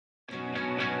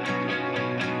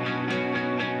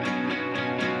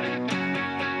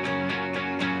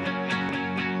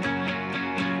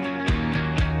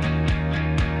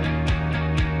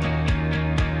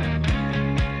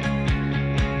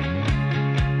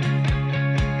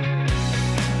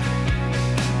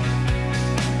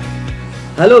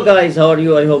Hello guys, how are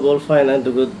you? I hope all fine and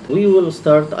good. We will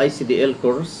start ICDL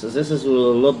course.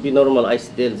 Will not be normal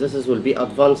ICDL. Will be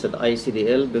advanced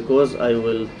ICDL because I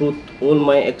will put all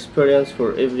my experience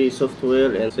for every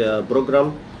software and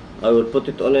program. I will put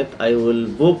it on it. I will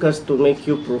focus to make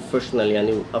you professional.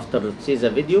 Yani after see the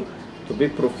video, to be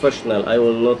professional. I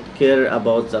will not care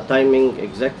about the timing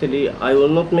exactly. I will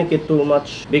not make it too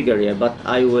much bigger, yeah, but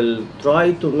I will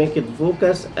try to make it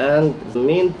focus, and the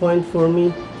main point for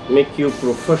me, make you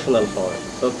professional for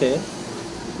it. Okay,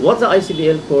 what's the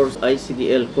ICDL course?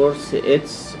 ICDL course,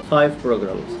 it's 5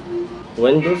 programs: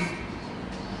 Windows,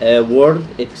 Word,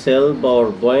 Excel,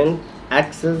 PowerPoint,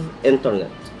 Access,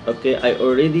 Internet. Okay, I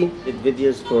already did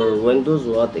videos for Windows,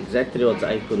 what the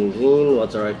icon mean,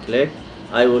 what's the right click.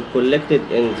 I will collect it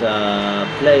in the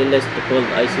playlist called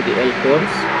ICDL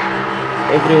course.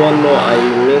 Everyone know I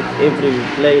make every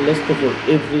playlist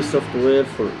for every software,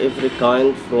 for every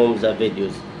kind from the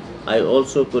videos. I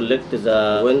also collect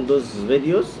the Windows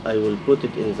videos. I will put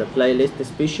it in the playlist,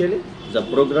 especially the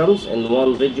programs, in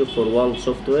one video for one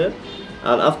software.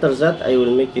 And after that I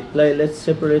will make it playlist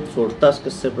separate for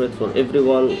tasks, separate for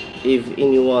everyone. If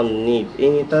anyone need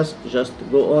any task, just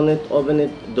go on it, open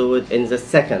it, do it in the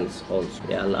seconds also.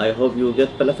 Yeah, and I hope you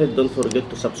get benefit. Don't forget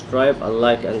to subscribe and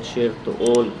like and share to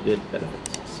all get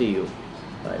benefits. See you.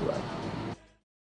 Bye bye.